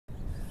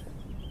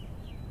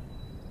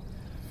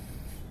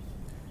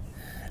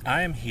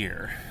I am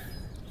here,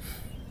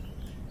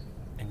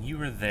 and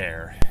you are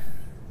there,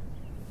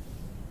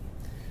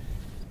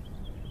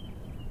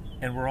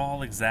 and we're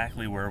all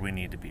exactly where we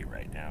need to be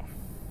right now.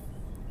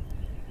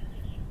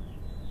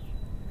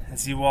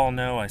 As you all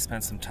know, I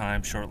spent some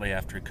time shortly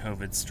after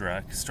COVID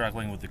struck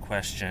struggling with the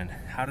question,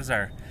 how does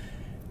our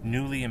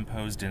newly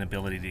imposed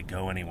inability to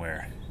go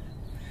anywhere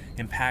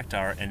impact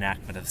our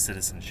enactment of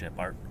citizenship,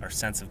 our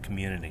sense of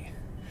community?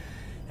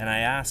 And I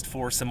asked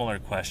 4 similar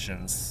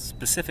questions,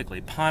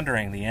 specifically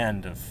pondering the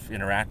end of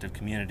interactive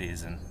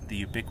communities and the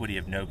ubiquity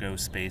of no-go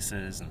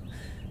spaces and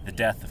the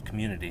death of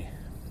community.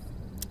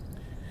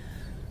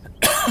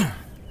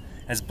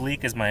 As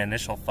bleak as my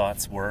initial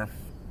thoughts were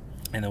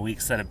in the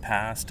weeks that have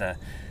passed,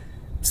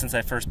 since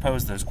I first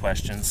posed those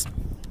questions,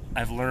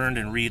 I've learned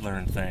and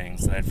relearned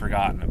things that I'd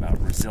forgotten about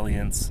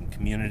resilience and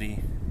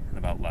community and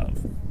about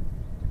love.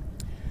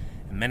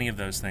 And many of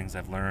those things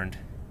I've learned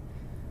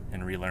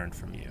and relearned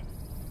from you.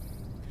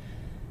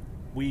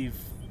 We've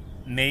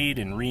made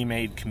and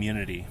remade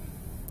community,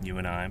 you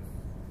and I.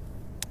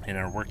 In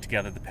our work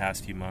together the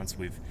past few months,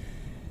 we've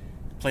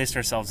placed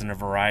ourselves in a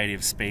variety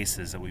of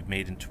spaces that we've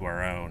made into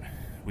our own.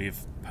 We've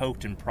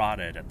poked and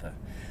prodded at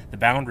the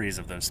boundaries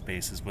of those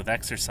spaces with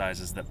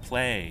exercises that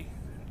play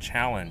and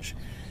challenge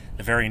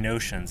the very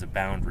notions of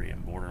boundary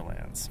and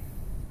borderlands.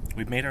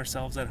 We've made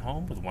ourselves at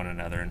home with one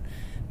another in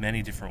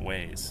many different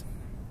ways.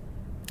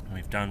 And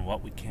we've done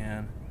what we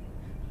can,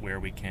 where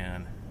we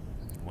can,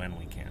 when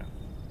we can.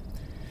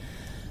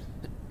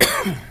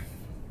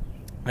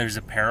 There's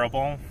a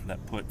parable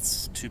that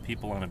puts 2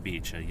 people on a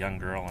beach, a young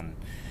girl and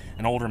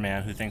an older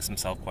man who thinks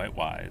himself quite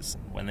wise.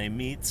 When they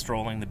meet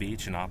strolling the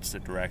beach in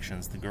opposite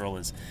directions, the girl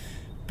is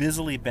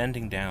busily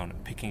bending down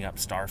and picking up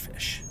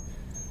starfish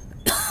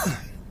that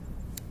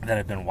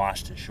have been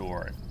washed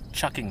ashore and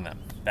chucking them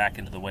back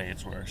into the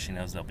waves where she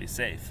knows they'll be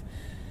safe.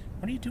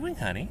 "What are you doing,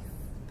 honey?"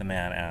 the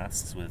man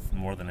asks with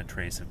more than a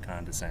trace of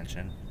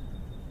condescension.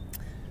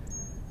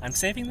 "I'm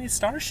saving these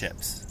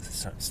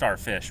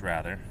starfish,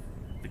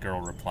 the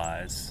girl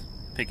replies,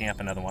 picking up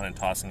another one and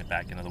tossing it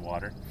back into the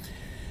water.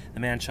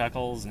 The man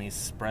chuckles and he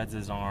spreads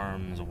his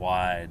arms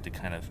wide to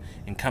kind of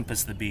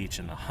encompass the beach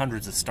and the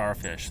hundreds of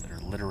starfish that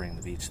are littering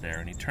the beach there.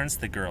 And he turns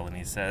to the girl and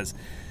he says,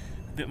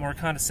 a bit more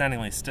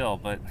condescendingly still,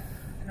 "But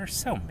there are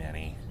so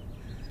many.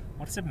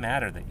 What does it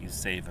matter that you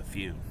save a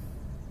few?"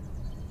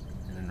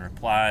 And in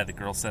reply, the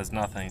girl says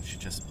nothing. She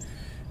just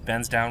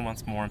bends down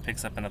once more and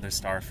picks up another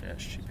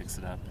starfish. She picks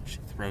it up and she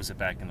throws it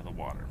back into the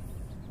water.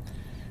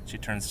 She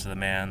turns to the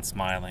man,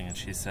 smiling, and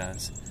she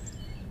says,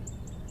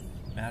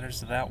 "Matters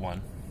to that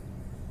one."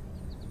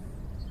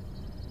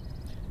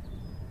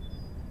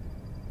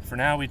 For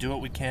now, we do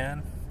what we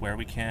can, where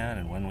we can,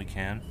 and when we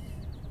can.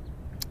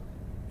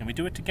 And we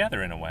do it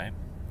together in a way.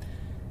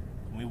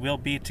 We will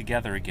be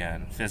together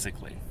again,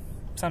 physically.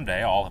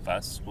 Someday, all of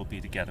us will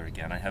be together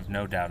again. I have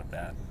no doubt of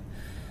that.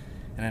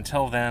 And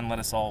until then, let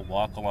us all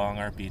walk along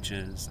our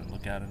beaches and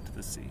look out into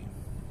the sea.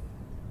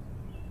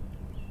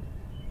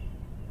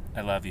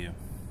 I love you.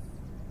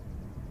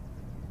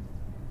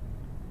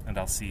 And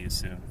I'll see you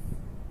soon.